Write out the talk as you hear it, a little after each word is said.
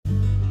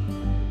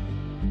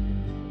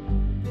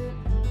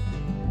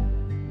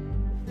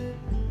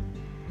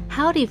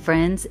Howdy,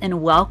 friends,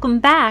 and welcome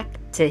back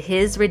to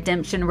His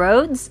Redemption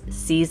Roads,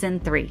 Season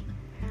 3.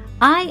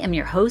 I am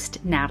your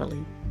host,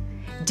 Natalie.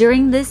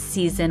 During this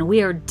season,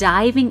 we are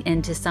diving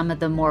into some of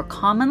the more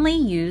commonly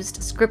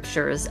used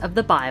scriptures of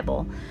the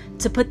Bible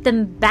to put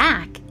them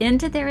back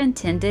into their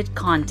intended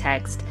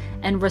context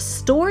and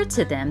restore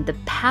to them the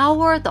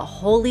power the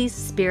Holy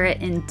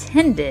Spirit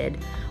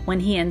intended when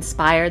He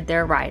inspired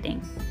their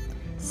writing.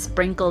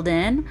 Sprinkled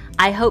in,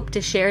 I hope to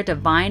share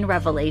divine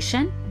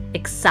revelation,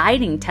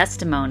 exciting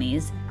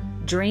testimonies,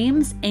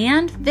 dreams,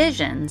 and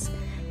visions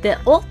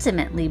that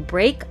ultimately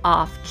break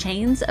off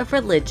chains of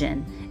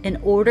religion in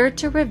order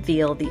to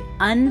reveal the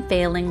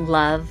unfailing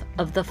love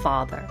of the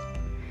Father.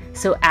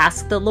 So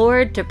ask the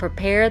Lord to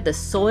prepare the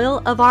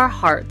soil of our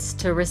hearts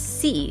to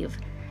receive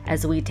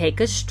as we take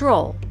a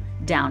stroll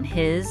down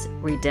His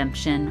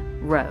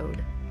redemption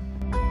road.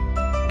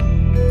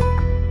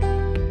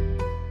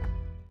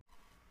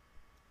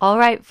 All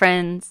right,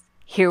 friends,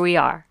 here we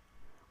are.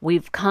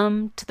 We've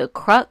come to the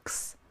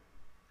crux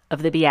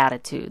of the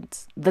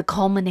BeAtitudes, the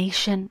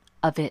culmination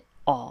of it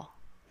all.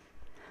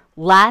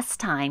 Last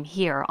time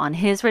here on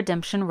His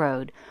Redemption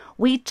Road,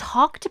 we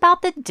talked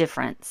about the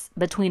difference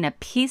between a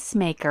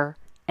peacemaker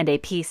and a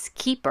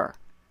peacekeeper,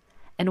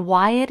 and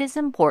why it is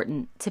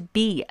important to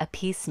be a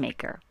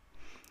peacemaker.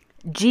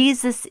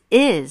 Jesus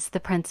is the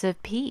Prince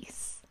of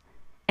Peace,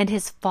 and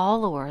His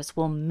followers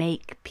will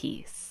make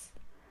peace.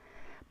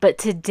 But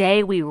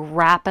today we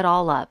wrap it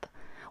all up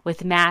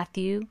with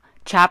Matthew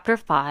chapter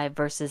 5,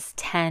 verses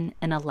 10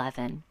 and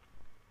 11.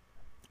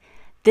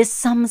 This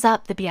sums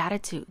up the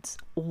Beatitudes.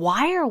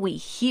 Why are we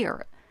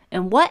here?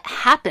 And what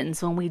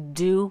happens when we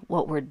do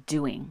what we're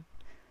doing?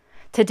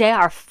 Today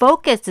our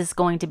focus is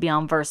going to be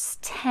on verse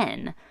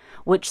 10,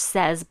 which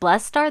says,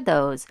 "Blessed are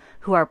those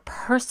who are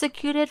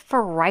persecuted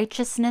for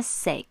righteousness'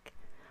 sake,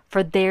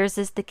 for theirs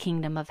is the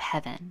kingdom of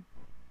heaven."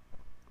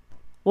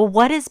 Well,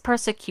 what is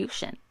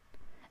persecution?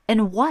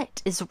 And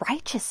what is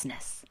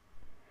righteousness?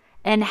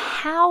 And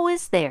how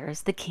is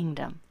theirs the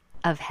kingdom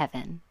of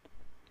heaven?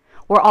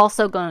 We're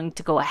also going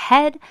to go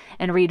ahead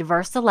and read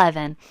verse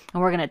 11,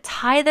 and we're going to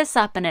tie this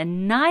up in a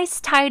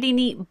nice, tidy,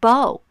 neat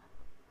bow.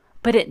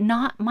 But it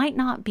might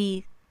not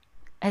be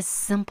as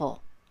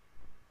simple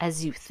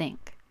as you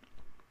think.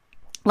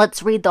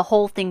 Let's read the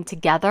whole thing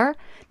together.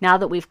 Now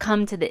that we've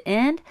come to the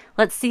end,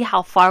 let's see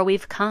how far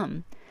we've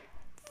come.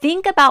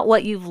 Think about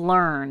what you've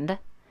learned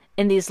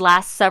in these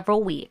last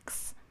several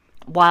weeks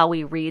while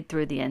we read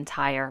through the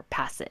entire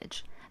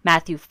passage.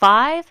 Matthew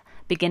 5,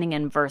 beginning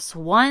in verse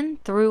 1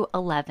 through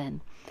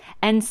 11.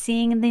 "And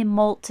seeing the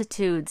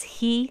multitudes,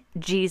 He,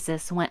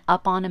 Jesus, went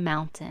up on a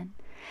mountain.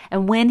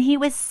 And when He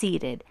was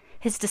seated,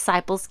 His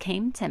disciples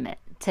came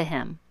to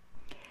Him.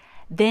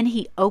 Then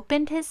He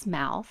opened His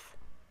mouth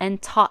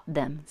and taught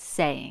them,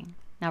 saying,"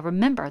 now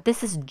remember,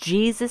 this is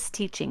Jesus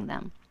teaching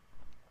them,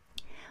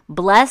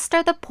 "Blessed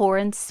are the poor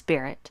in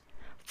spirit,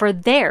 for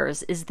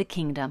theirs is the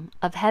kingdom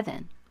of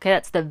heaven." Okay,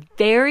 that's the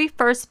very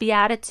first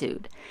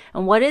beatitude.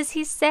 And what does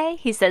He say?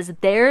 He says,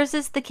 theirs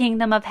is the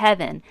kingdom of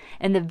heaven.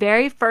 In the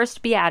very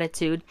first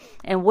beatitude.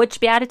 And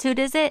which beatitude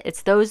is it?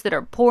 It's those that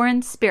are poor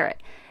in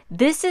spirit.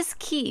 This is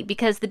key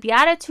because the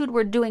beatitude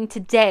we're doing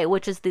today,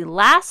 which is the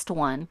last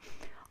one,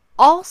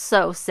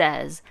 also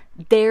says,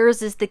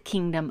 theirs is the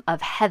kingdom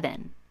of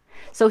heaven.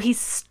 So He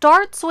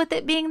starts with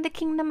it being the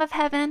kingdom of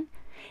heaven,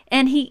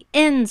 and He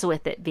ends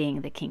with it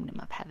being the kingdom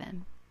of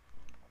heaven.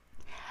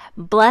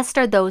 "Blessed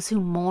are those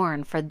who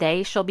mourn, for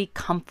they shall be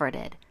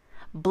comforted.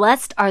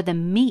 Blessed are the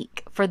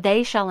meek, for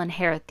they shall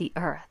inherit the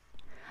earth.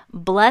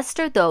 Blessed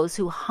are those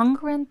who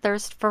hunger and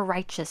thirst for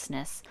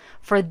righteousness,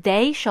 for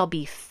they shall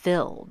be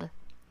filled.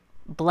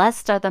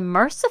 Blessed are the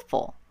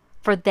merciful,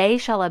 for they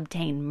shall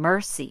obtain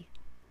mercy.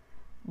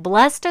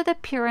 Blessed are the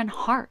pure in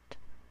heart,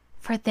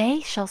 for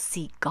they shall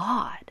see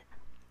God.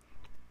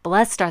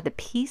 Blessed are the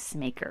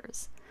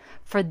peacemakers,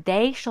 for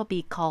they shall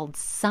be called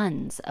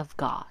sons of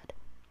God.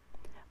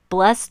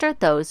 Blessed are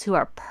those who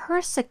are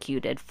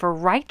persecuted for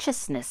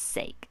righteousness'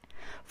 sake,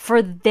 for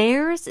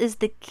theirs is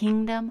the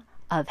kingdom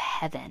of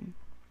heaven.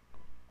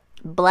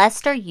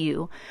 Blessed are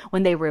you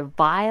when they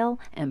revile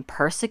and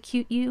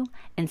persecute you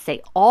and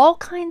say all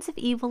kinds of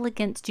evil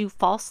against you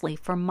falsely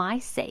for my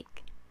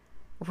sake.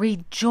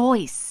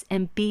 Rejoice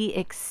and be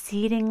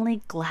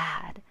exceedingly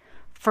glad,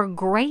 for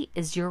great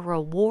is your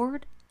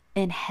reward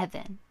in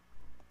heaven.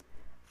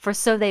 For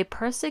so they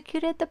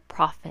persecuted the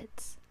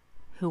prophets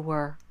who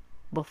were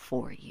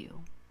before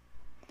you."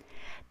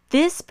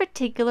 This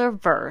particular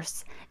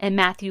verse in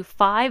Matthew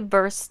 5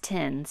 verse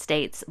 10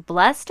 states,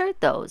 "Blessed are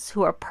those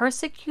who are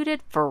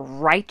persecuted for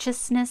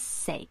righteousness'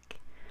 sake,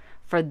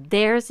 for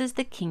theirs is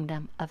the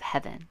kingdom of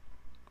heaven."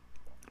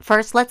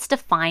 First, let's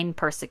define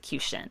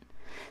persecution.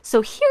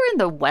 So here in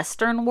the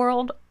Western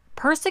world,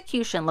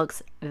 persecution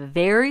looks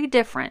very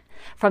different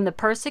from the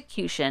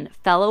persecution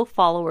fellow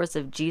followers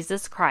of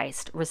Jesus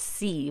Christ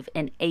receive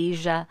in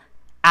Asia,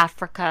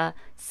 Africa,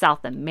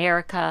 South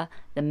America,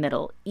 the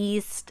Middle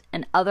East,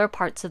 and other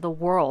parts of the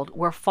world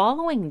where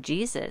following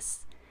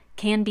Jesus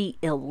can be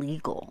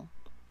illegal.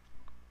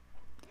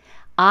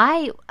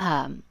 I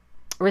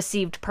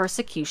received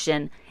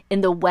persecution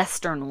in the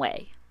Western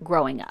way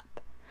growing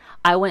up.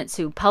 I went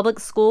to public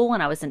school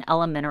when I was in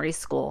elementary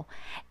school,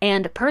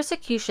 and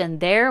persecution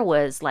there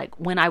was like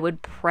when I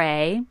would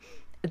pray,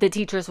 the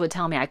teachers would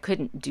tell me I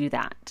couldn't do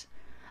that.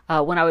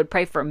 When I would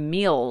pray for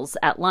meals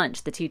at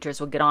lunch, the teachers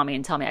would get on me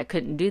and tell me I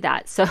couldn't do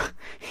that. So,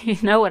 you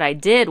know what I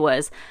did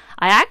was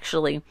I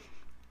actually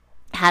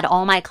had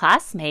all my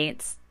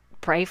classmates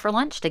pray for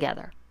lunch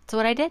together. That's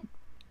what I did.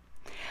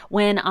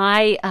 When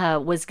I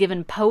was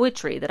given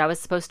poetry that I was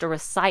supposed to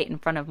recite in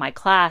front of my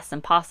class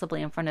and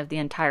possibly in front of the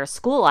entire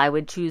school, I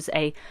would choose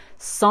a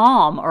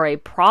psalm or a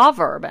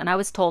proverb, and I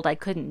was told I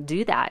couldn't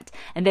do that.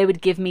 And they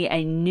would give me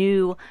a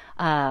new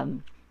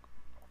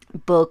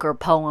book or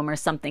poem or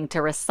something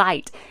to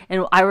recite.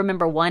 And I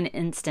remember one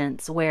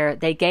instance where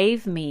they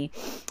gave me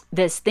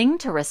this thing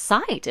to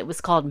recite. It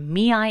was called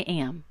Me I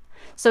Am.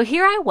 So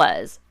here I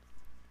was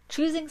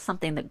choosing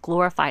something that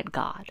glorified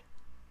God.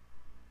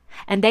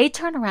 And they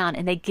turn around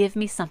and they give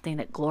me something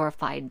that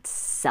glorified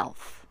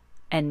self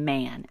and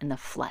man and the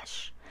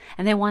flesh.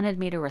 And they wanted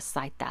me to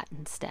recite that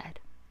instead.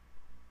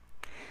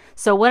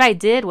 So what I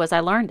did was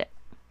I learned it.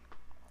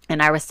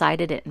 And I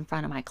recited it in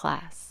front of my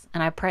class.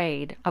 And I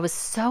prayed. I was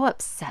so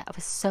upset. I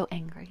was so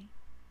angry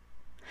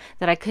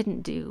that I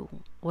couldn't do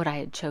what I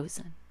had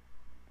chosen.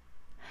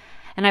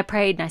 And I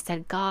prayed and I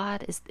said,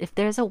 God, if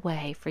there's a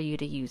way for you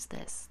to use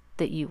this,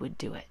 that you would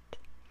do it.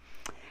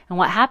 And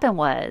what happened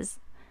was,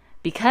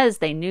 because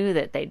they knew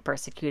that they'd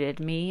persecuted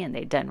me and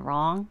they'd done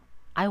wrong,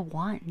 I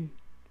won.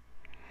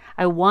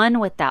 I won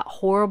with that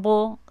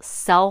horrible,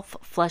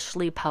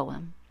 self-fleshly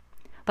poem.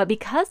 But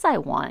because I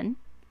won,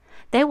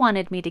 they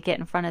wanted me to get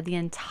in front of the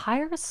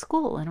entire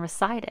school and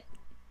recite it.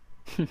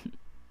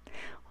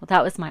 Well,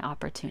 that was my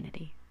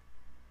opportunity.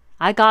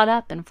 I got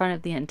up in front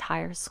of the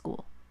entire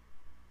school.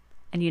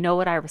 And you know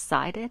what I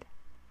recited?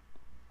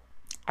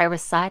 I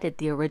recited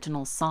the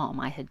original psalm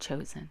I had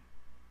chosen.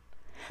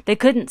 They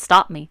couldn't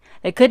stop me.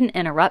 They couldn't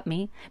interrupt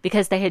me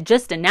because they had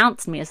just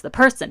announced me as the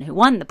person who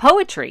won the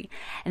poetry.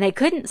 And they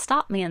couldn't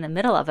stop me in the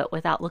middle of it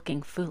without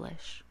looking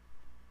foolish.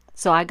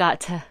 So I got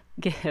to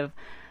give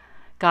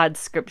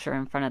God's scripture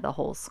in front of the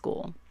whole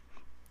school.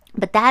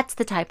 But that's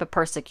the type of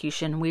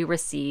persecution we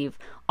receive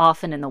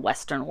often in the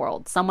Western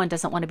world. Someone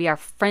doesn't want to be our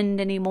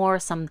friend anymore.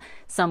 Some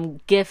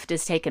gift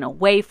is taken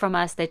away from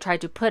us. They try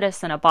to put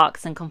us in a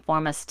box and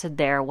conform us to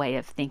their way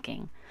of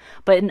thinking.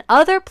 But in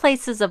other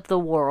places of the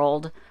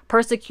world,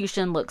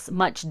 persecution looks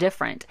much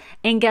different.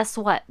 And guess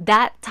what?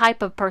 That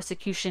type of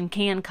persecution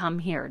can come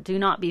here. Do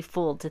not be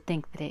fooled to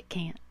think that it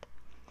can't.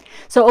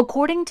 So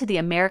according to the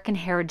American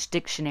Heritage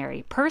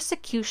Dictionary,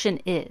 persecution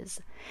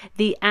is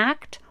the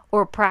act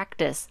or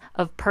practice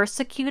of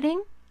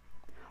persecuting,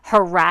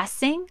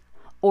 harassing,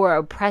 or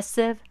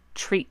oppressive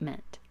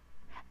treatment,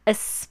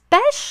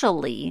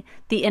 especially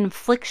the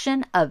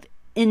infliction of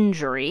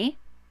injury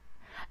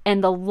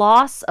and the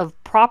loss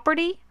of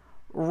property,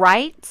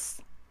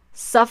 rights,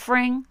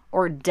 suffering,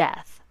 or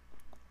death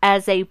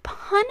as a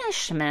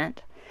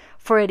punishment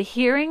for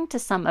adhering to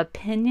some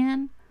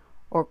opinion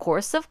or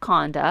course of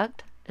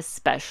conduct,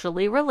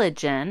 especially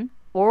religion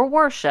or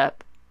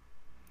worship,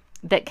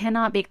 that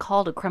cannot be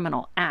called a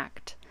criminal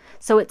act.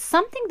 So it's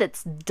something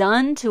that's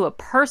done to a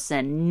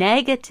person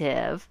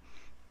negative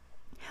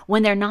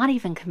when they're not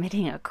even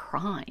committing a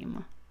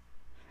crime.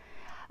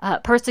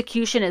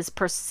 Persecution is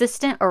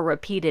persistent or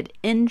repeated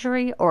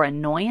injury or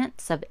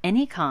annoyance of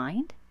any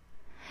kind.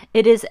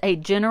 It is a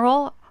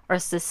general or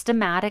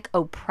systematic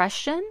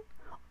oppression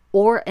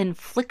or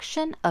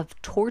infliction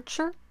of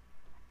torture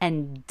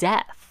and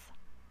death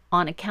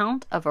on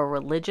account of a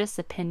religious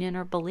opinion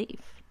or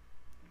belief.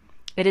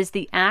 It is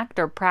the act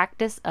or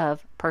practice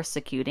of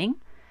persecuting,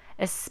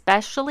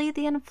 especially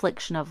the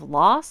infliction of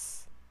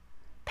loss,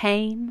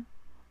 pain,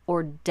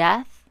 or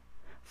death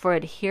for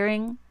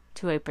adhering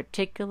to a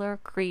particular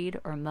creed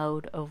or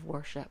mode of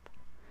worship.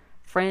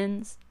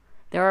 Friends,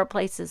 there are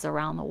places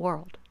around the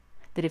world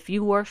that if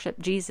you worship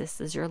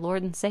Jesus as your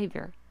Lord and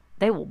Savior,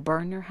 they will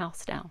burn your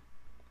house down.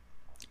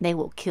 They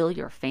will kill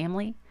your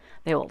family.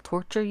 They will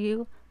torture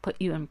you, put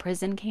you in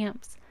prison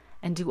camps,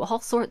 and do all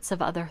sorts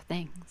of other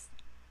things.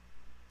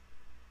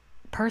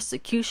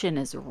 Persecution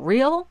is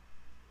real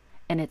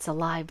and it's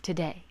alive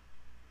today.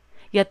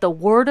 Yet the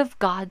Word of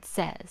God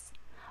says,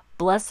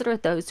 "Blessed are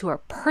those who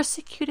are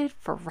persecuted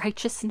for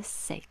righteousness'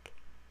 sake,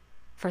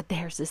 for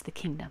theirs is the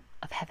kingdom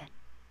of heaven."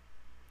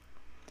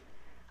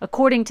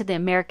 According to the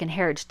American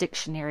Heritage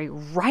Dictionary,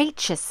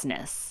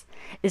 righteousness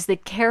is the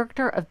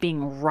character of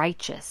being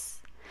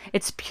righteous.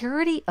 It's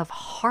purity of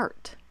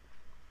heart.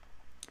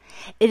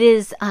 It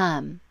is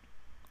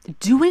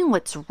doing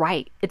what's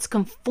right. It's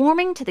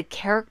conforming to the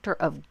character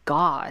of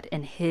God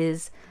and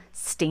His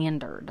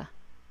standard.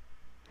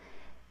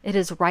 It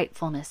is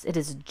rightfulness. It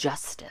is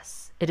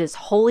justice. It is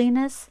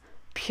holiness,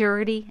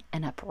 purity,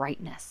 and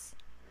uprightness.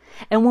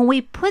 And when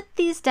we put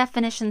these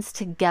definitions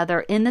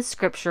together in the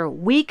scripture,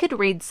 we could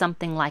read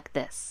something like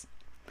this.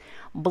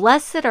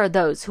 Blessed are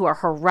those who are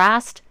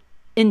harassed,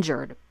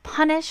 injured,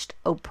 punished,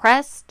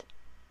 oppressed,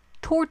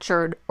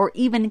 tortured, or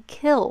even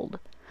killed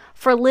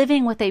for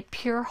living with a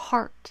pure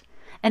heart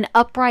and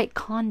upright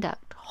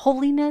conduct,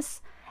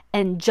 holiness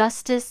and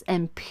justice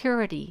and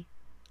purity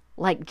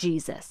like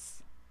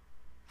Jesus,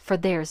 for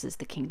theirs is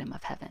the kingdom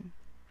of heaven.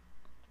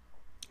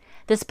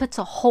 This puts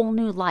a whole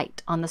new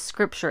light on the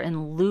scripture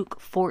in Luke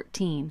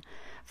 14,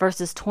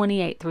 verses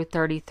 28 through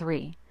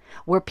 33,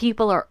 where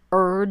people are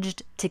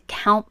urged to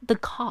count the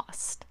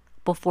cost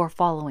before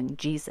following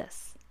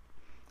Jesus.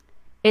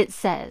 It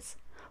says,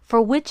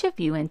 "For which of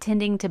you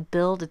intending to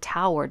build a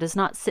tower does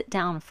not sit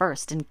down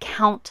first and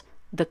count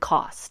the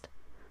cost?"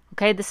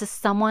 Okay, this is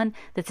someone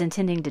that's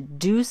intending to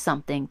do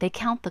something. They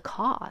count the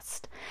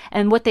cost.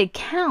 And what they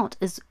count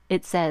is,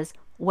 it says,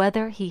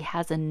 whether he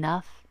has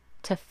enough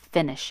to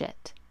finish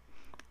it.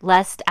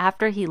 Lest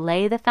after he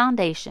lay the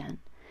foundation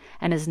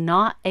and is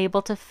not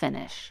able to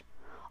finish,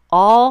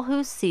 all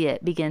who see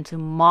it begin to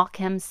mock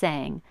him,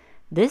 saying,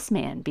 "This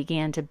man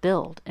began to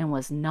build and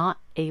was not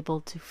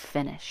able to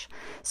finish."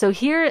 So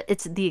here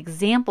the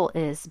example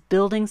is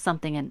building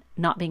something and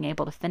not being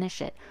able to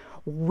finish it.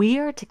 We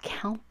are to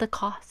count the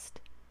cost.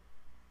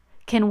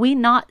 Can we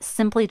not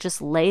simply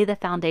just lay the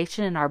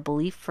foundation in our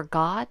belief for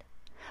God?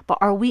 But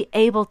are we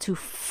able to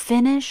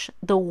finish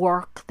the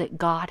work that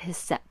God has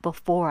set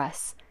before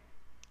us,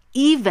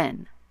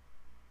 even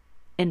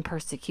in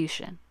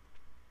persecution?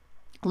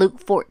 Luke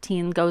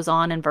 14 goes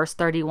on in verse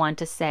 31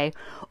 to say,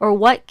 "Or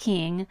what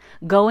king,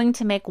 going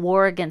to make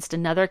war against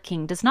another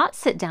king, does not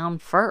sit down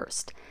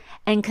first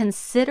and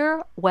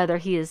consider whether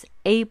he is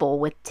able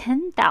with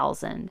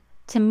 10,000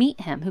 to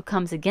meet him who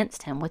comes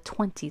against him with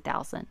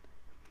 20,000?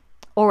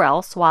 Or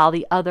else, while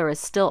the other is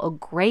still a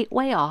great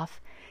way off,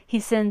 he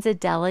sends a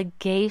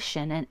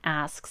delegation and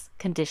asks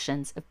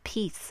conditions of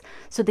peace."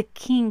 So the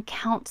king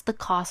counts the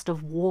cost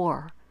of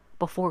war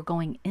before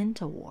going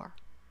into war.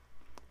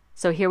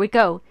 So here we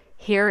go.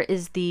 Here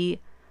is the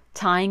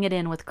tying it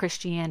in with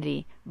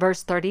Christianity.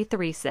 Verse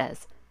 33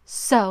 says,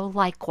 "So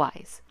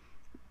likewise,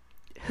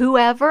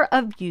 whoever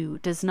of you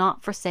does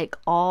not forsake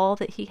all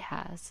that he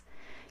has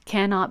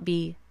cannot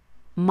be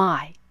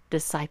my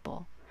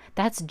disciple."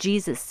 That's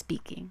Jesus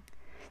speaking.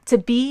 To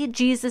be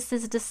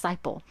Jesus's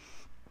disciple,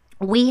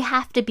 we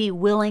have to be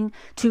willing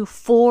to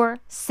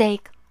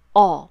forsake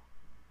all.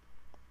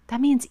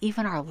 That means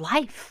even our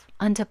life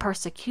unto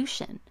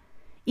persecution,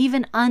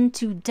 even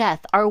unto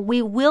death. Are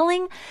we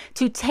willing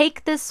to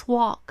take this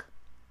walk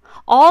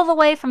all the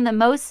way from the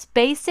most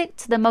basic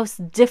to the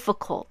most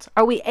difficult?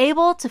 Are we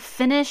able to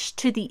finish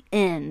to the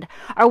end?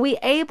 Are we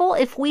able,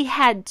 if we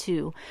had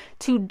to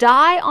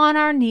die on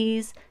our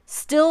knees,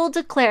 still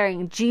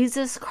declaring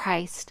Jesus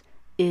Christ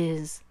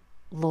is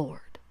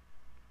Lord?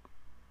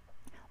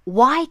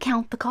 Why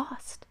count the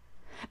cost?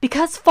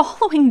 Because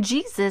following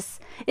Jesus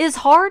is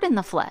hard in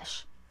the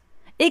flesh.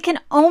 It can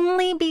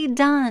only be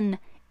done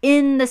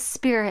in the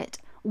Spirit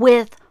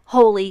with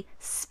Holy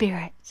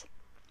Spirit.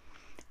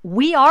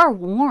 We are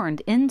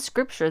warned in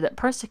Scripture that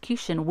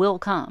persecution will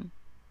come.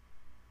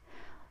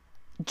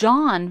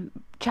 John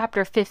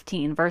chapter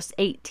 15, verse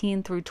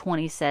 18 through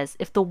 20 says,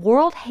 "If the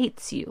world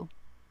hates you,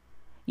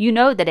 you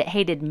know that it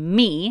hated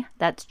me,"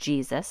 that's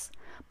Jesus,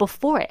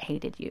 "before it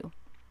hated you.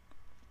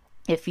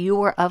 If you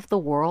were of the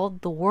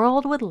world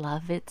would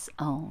love its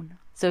own."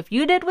 So if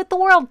you did what the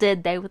world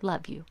did, they would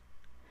love you.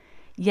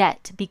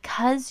 "Yet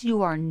because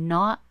you are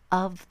not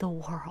of the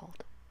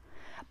world,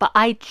 but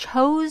I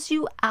chose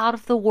you out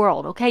of the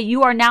world." Okay,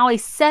 you are now a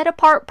set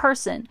apart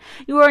person.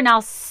 You are now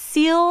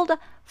sealed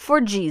for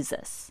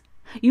Jesus.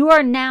 You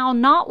are now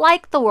not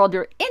like the world.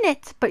 You're in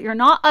it, but you're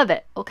not of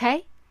it.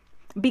 Okay?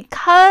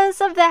 Because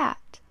of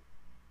that,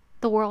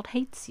 the world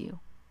hates you.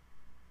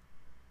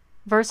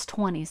 Verse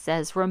 20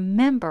 says,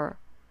 "Remember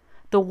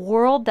the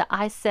word that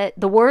I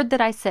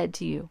said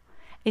to you,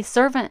 a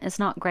servant is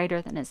not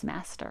greater than his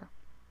master.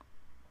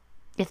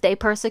 If they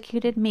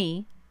persecuted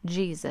me,"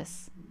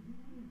 Jesus,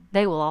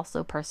 "they will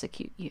also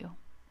persecute you.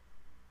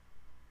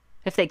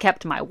 If they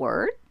kept my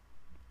word,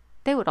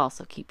 they would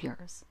also keep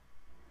yours."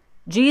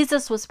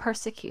 Jesus was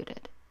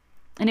persecuted.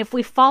 And if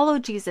we follow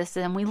Jesus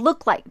and we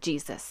look like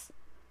Jesus,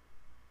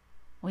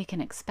 we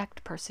can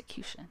expect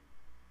persecution.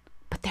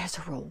 But there's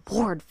a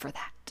reward for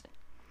that.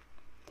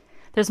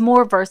 There's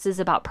more verses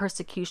about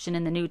persecution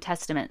in the New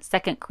Testament.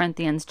 2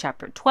 Corinthians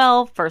chapter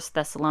 12, 1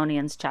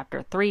 Thessalonians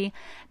chapter 3,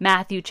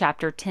 Matthew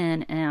chapter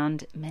 10,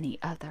 and many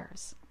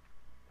others.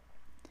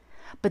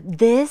 But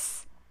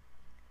this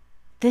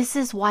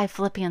is why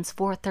Philippians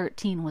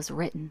 4:13 was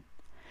written.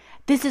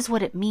 This is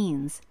what it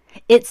means.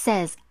 It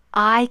says,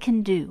 "I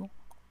can do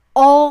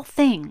all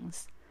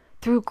things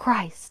through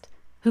Christ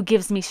who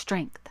gives me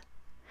strength."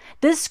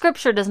 This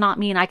scripture does not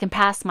mean I can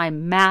pass my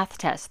math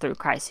test through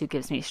Christ who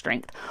gives me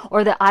strength,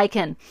 or that I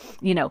can,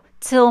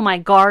 till my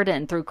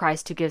garden through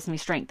Christ who gives me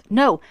strength.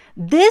 No,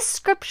 this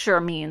scripture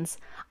means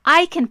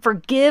I can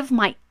forgive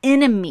my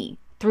enemy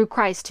through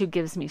Christ who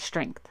gives me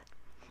strength.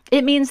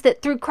 It means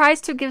that through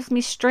Christ who gives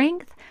me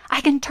strength,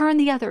 I can turn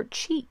the other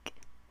cheek.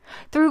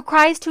 Through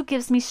Christ who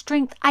gives me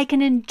strength, I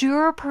can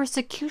endure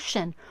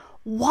persecution.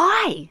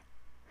 Why?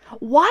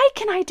 Why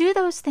can I do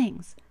those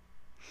things?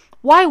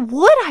 Why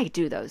would I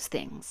do those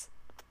things?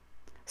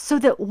 So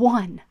that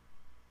one,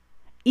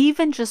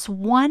 even just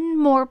one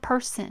more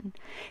person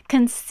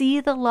can see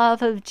the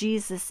love of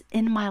Jesus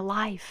in my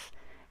life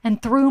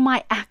and through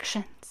my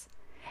actions,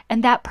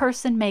 and that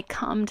person may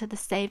come to the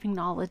saving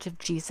knowledge of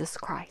Jesus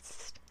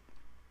Christ,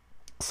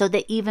 so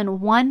that even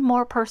one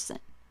more person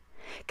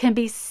can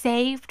be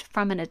saved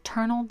from an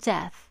eternal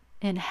death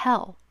in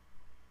hell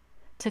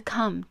to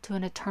come to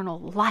an eternal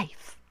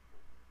life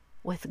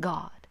with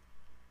God.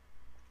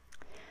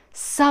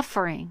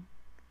 Suffering,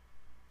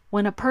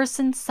 when a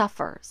person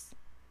suffers,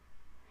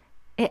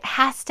 it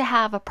has to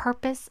have a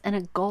purpose and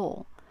a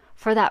goal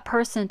for that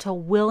person to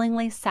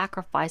willingly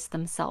sacrifice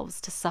themselves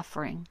to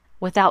suffering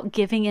without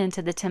giving in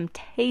to the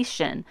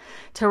temptation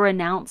to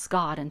renounce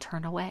God and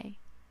turn away.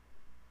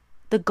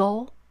 The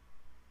goal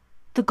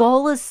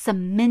is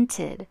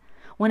cemented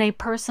when a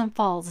person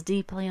falls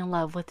deeply in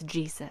love with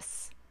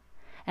Jesus,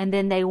 and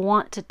then they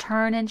want to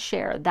turn and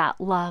share that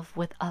love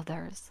with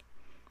others.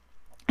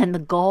 And the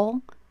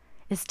goal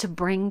is to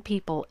bring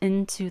people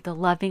into the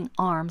loving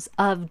arms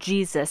of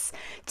Jesus,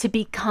 to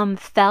become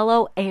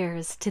fellow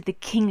heirs to the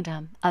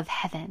kingdom of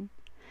heaven,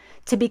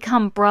 to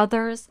become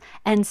brothers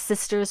and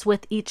sisters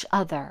with each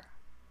other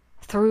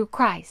through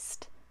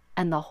Christ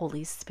and the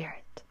Holy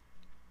Spirit.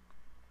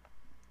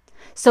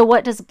 So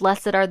what does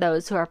 "blessed are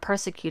those who are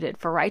persecuted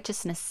for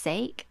righteousness'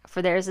 sake,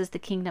 for theirs is the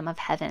kingdom of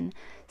heaven"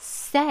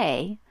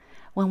 say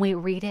when we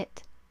read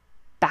it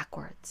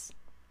backwards?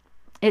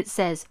 It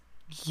says,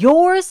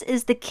 "Yours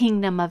is the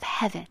kingdom of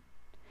heaven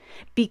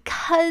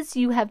because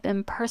you have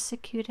been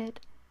persecuted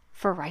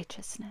for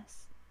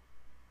righteousness."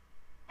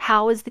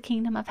 How is the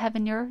kingdom of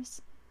heaven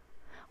yours?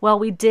 Well,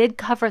 we did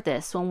cover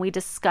this when we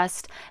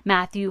discussed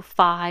Matthew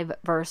 5,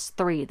 verse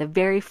 3, the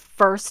very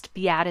first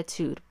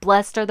beatitude.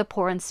 "Blessed are the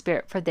poor in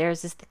spirit, for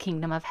theirs is the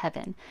kingdom of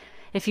heaven."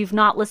 If you've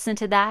not listened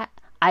to that,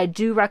 I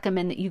do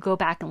recommend that you go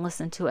back and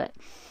listen to it.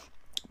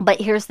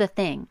 But here's the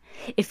thing.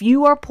 If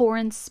you are poor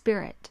in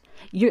spirit,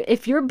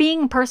 if you're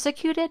being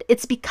persecuted,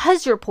 it's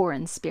because you're poor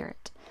in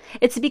spirit.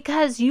 It's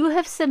because you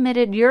have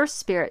submitted your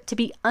spirit to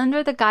be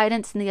under the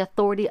guidance and the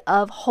authority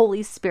of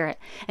Holy Spirit,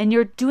 and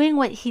you're doing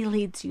what He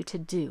leads you to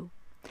do.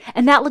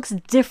 And that looks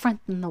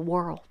different than the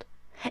world.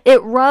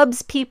 It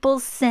rubs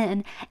people's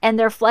sin and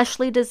their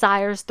fleshly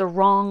desires the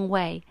wrong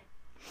way.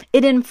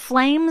 It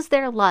inflames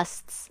their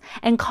lusts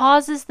and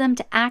causes them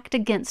to act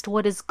against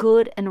what is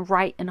good and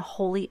right and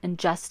holy and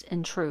just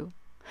and true.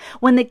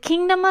 When the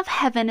kingdom of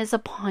heaven is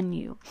upon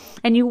you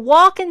and you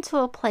walk into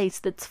a place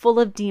that's full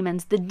of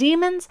demons, the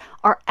demons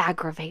are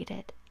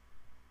aggravated.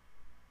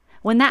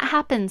 When that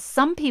happens,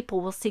 some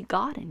people will see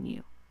God in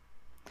you.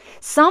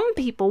 Some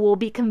people will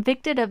be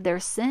convicted of their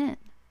sin.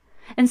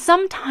 And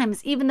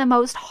sometimes even the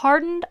most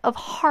hardened of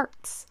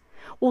hearts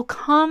will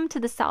come to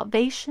the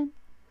salvation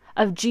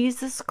of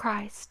Jesus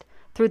Christ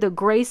through the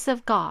grace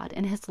of God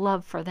and His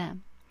love for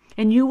them.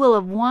 And you will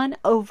have won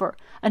over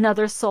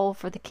another soul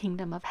for the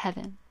kingdom of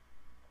heaven.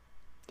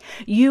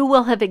 You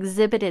will have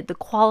exhibited the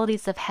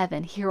qualities of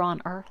heaven here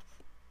on earth.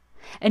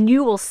 And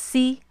you will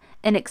see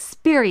and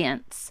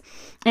experience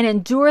and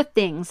endure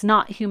things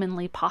not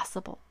humanly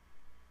possible.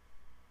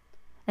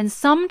 And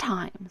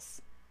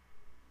sometimes,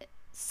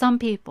 some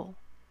people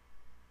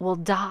will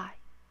die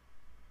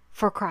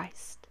for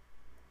Christ,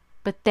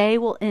 but they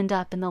will end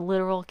up in the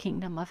literal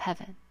kingdom of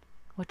heaven,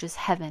 which is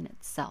heaven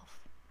itself.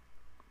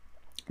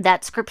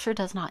 That scripture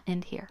does not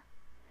end here.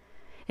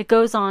 It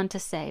goes on to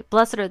say,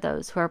 "Blessed are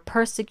those who are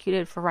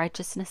persecuted for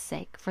righteousness'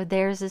 sake, for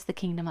theirs is the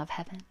kingdom of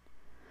heaven."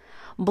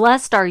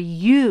 Blessed are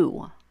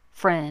you,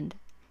 friend,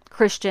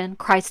 Christian,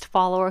 Christ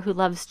follower who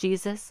loves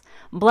Jesus.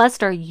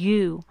 Blessed are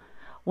you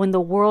when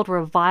the world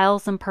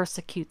reviles and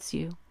persecutes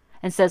you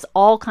and says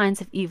all kinds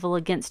of evil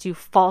against you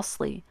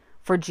falsely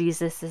for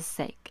Jesus'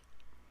 sake.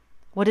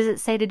 What does it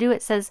say to do?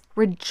 It says,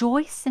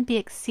 "Rejoice and be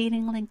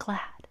exceedingly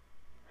glad,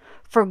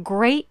 for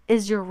great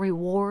is your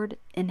reward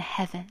in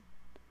heaven.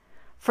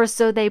 For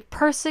so they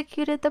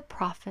persecuted the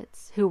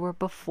prophets who were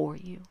before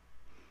you."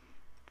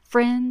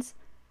 Friends,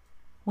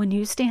 when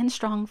you stand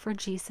strong for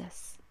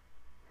Jesus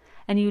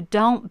and you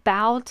don't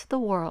bow to the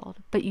world,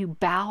 but you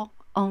bow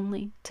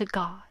only to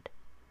God,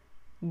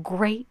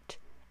 great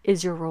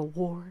is your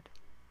reward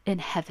in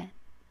heaven.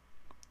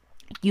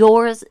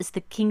 Yours is the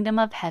kingdom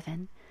of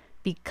heaven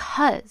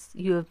because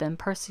you have been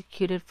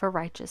persecuted for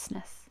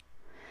righteousness.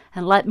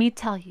 And let me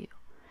tell you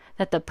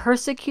that the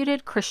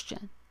persecuted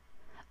Christian,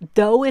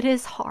 though it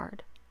is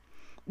hard,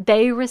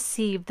 they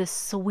receive the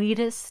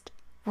sweetest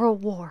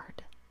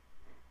reward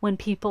when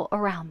people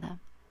around them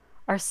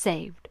are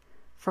saved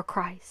for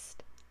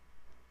Christ.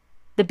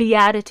 The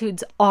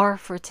Beatitudes are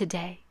for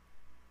today,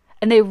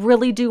 and they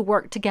really do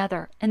work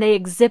together, and they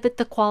exhibit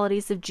the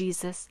qualities of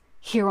Jesus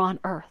here on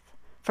earth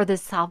for the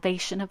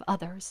salvation of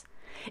others.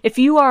 If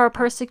you are a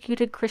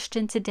persecuted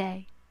Christian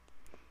today,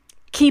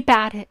 keep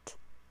at it.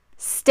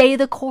 Stay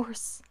the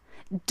course.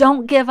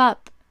 Don't give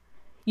up.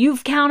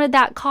 You've counted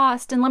that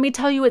cost, and let me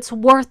tell you, it's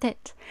worth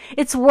it.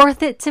 It's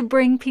worth it to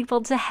bring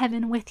people to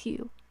heaven with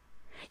you.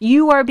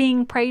 You are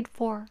being prayed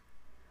for.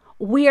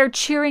 We are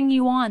cheering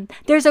you on.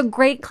 There's a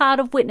great cloud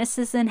of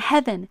witnesses in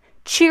heaven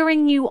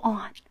cheering you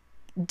on.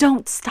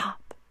 Don't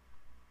stop.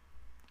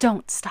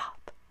 Don't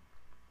stop.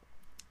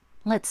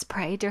 Let's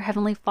pray. Dear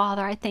Heavenly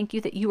Father, I thank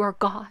you that you are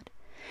God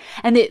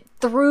and that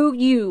through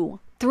you,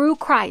 through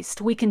Christ,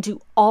 we can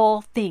do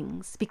all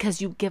things because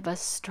you give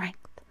us strength.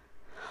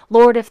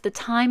 Lord, if the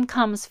time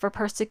comes for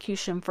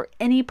persecution for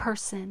any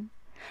person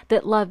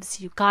that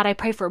loves you, God, I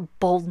pray for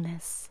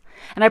boldness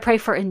and I pray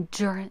for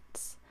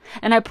endurance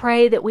and I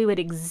pray that we would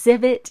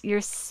exhibit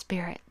your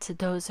spirit to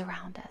those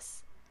around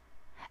us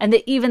and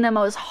that even the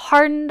most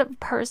hardened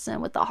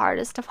person with the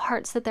hardest of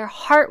hearts, that their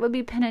heart would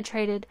be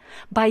penetrated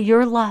by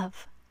your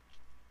love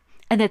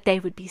and that they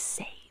would be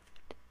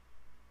saved.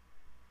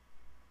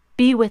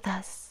 Be with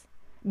us.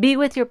 Be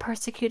with your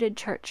persecuted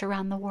church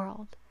around the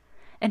world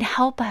and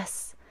help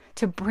us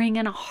to bring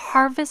in a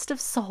harvest of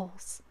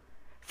souls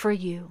for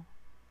you.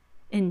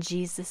 In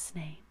Jesus'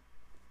 name,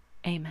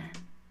 amen.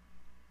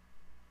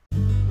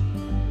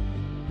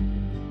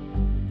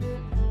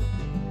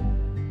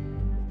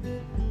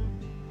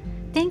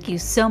 Thank you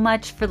so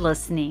much for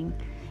listening.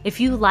 If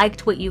you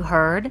liked what you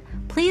heard,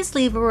 please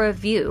leave a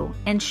review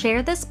and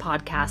share this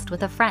podcast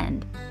with a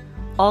friend.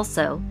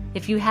 Also,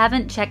 if you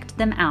haven't checked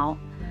them out,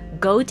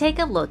 go take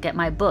a look at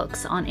my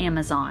books on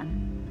Amazon.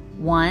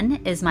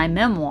 One is my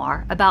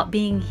memoir about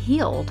being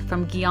healed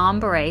from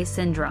Guillain-Barré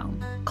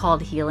syndrome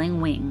called Healing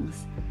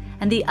Wings,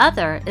 and the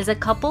other is a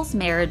couple's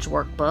marriage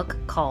workbook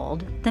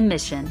called The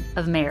Mission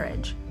of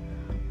Marriage.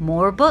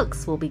 More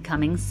books will be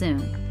coming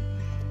soon.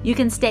 You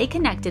can stay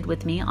connected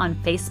with me on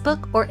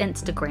Facebook or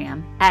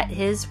Instagram at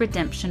His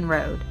Redemption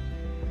Road.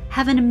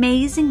 Have an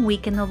amazing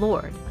week in the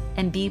Lord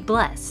and be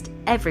blessed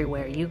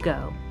everywhere you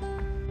go.